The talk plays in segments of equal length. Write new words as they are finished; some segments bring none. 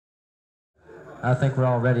I think we're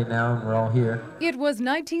all ready now and we're all here. It was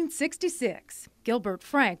 1966. Gilbert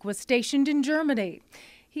Frank was stationed in Germany.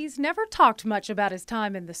 He's never talked much about his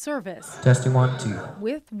time in the service. Testing 1, 2.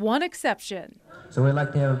 With one exception. So we'd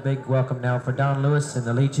like to have a big welcome now for Don Lewis and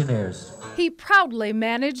the Legionnaires. He proudly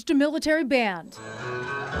managed a military band.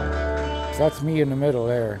 That's me in the middle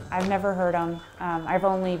there. I've never heard him. I've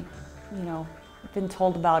only, been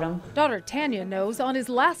told about him. Daughter Tanya knows on his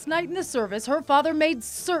last night in the service, her father made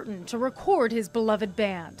certain to record his beloved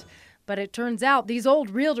band. But it turns out these old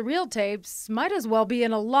reel-to-reel tapes might as well be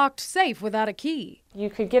in a locked safe without a key. You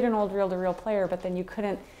could get an old reel-to-reel player, but then you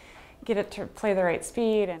couldn't get it to play the right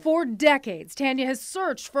speed. For decades, Tanya has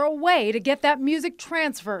searched for a way to get that music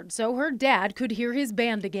transferred so her dad could hear his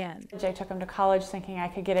band again. Jay took him to college thinking I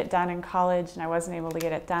could get it done in college, and I wasn't able to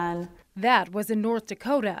get it done. That was in North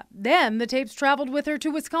Dakota. Then the tapes traveled with her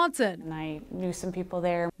to Wisconsin. And I knew some people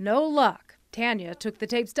there. No luck. Tanya took the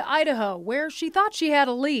tapes to Idaho, where she thought she had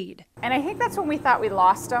a lead. And I think that's when we thought we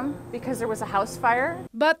lost them because there was a house fire.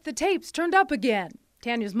 But the tapes turned up again.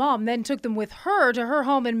 Tanya's mom then took them with her to her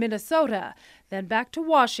home in Minnesota, then back to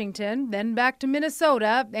Washington, then back to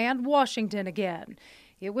Minnesota and Washington again.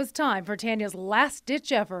 It was time for Tanya's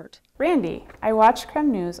last-ditch effort. Randy, I watch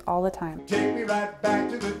Creme News all the time. Take me right back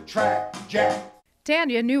to the track, Jack.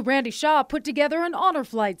 Tanya knew Randy Shaw put together an Honor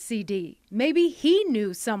Flight CD. Maybe he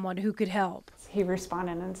knew someone who could help. He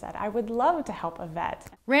responded and said, I would love to help a vet.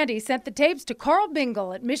 Randy sent the tapes to Carl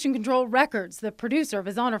Bingle at Mission Control Records, the producer of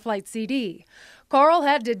his Honor Flight CD. Carl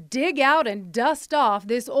had to dig out and dust off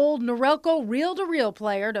this old Norelco reel-to-reel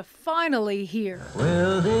player to finally hear.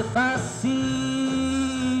 Well, if I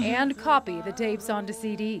see... And copy the tapes onto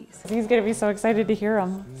CDs. He's going to be so excited to hear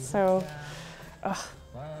them. So, I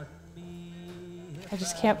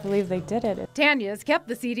just can't believe they did it. Tanya's kept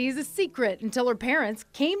the CDs a secret until her parents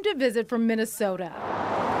came to visit from Minnesota.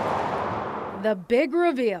 The big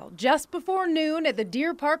reveal just before noon at the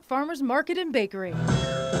Deer Park Farmers Market and Bakery.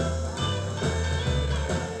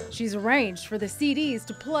 She's arranged for the CDs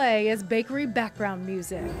to play as bakery background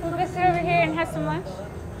music. We'll go sit over here and have some lunch.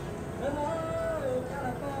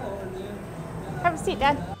 Have a seat,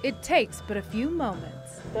 Dad. It takes but a few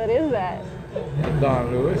moments. What is that?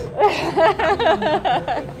 Don Lewis.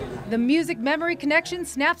 The music memory connection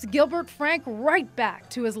snaps Gilbert Frank right back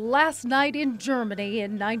to his last night in Germany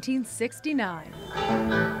in 1969.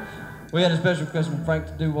 We had a special request from Frank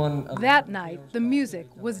to do one. That night, the music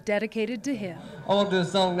was dedicated to him. I want to do a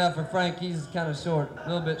song now for Frank. He's kind of short, a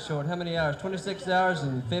little bit short. How many hours? 26 hours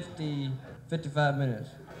and 55 minutes.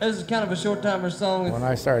 This is kind of a short-timer song. When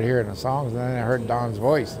I started hearing the songs, then I heard Don's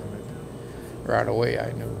voice, and right away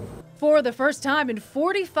I knew. For the first time in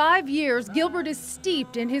 45 years, Gilbert is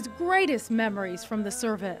steeped in his greatest memories from the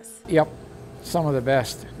service. Yep, some of the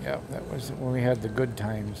best. Yeah, that was when we had the good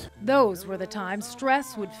times. Those were the times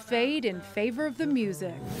stress would fade in favor of the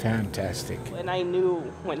music. Fantastic. And I knew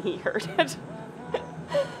when he heard it.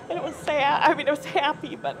 And it was sad. I mean, it was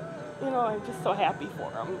happy, but, I'm just so happy for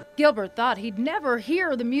him. Gilbert thought he'd never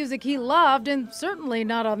hear the music he loved, and certainly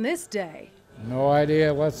not on this day. No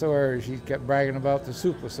idea whatsoever. She kept bragging about the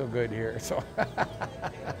soup was so good here. So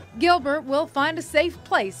Gilbert will find a safe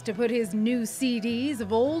place to put his new CDs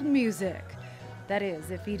of old music. That is,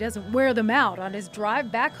 if he doesn't wear them out on his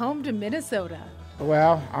drive back home to Minnesota.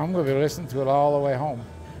 Well, I'm going to be listening to it all the way home.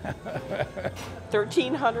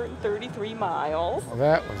 1,333 miles. Well,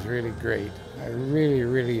 that was really great. I really,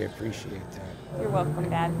 really appreciate that. You're welcome,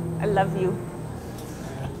 Dad. I love you.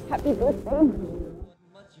 Happy birthday.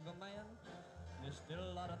 Much of a man. There's still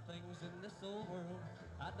a lot of things in this old world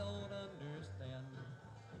I don't understand.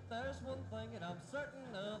 There's one thing that I'm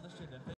certain of, I should have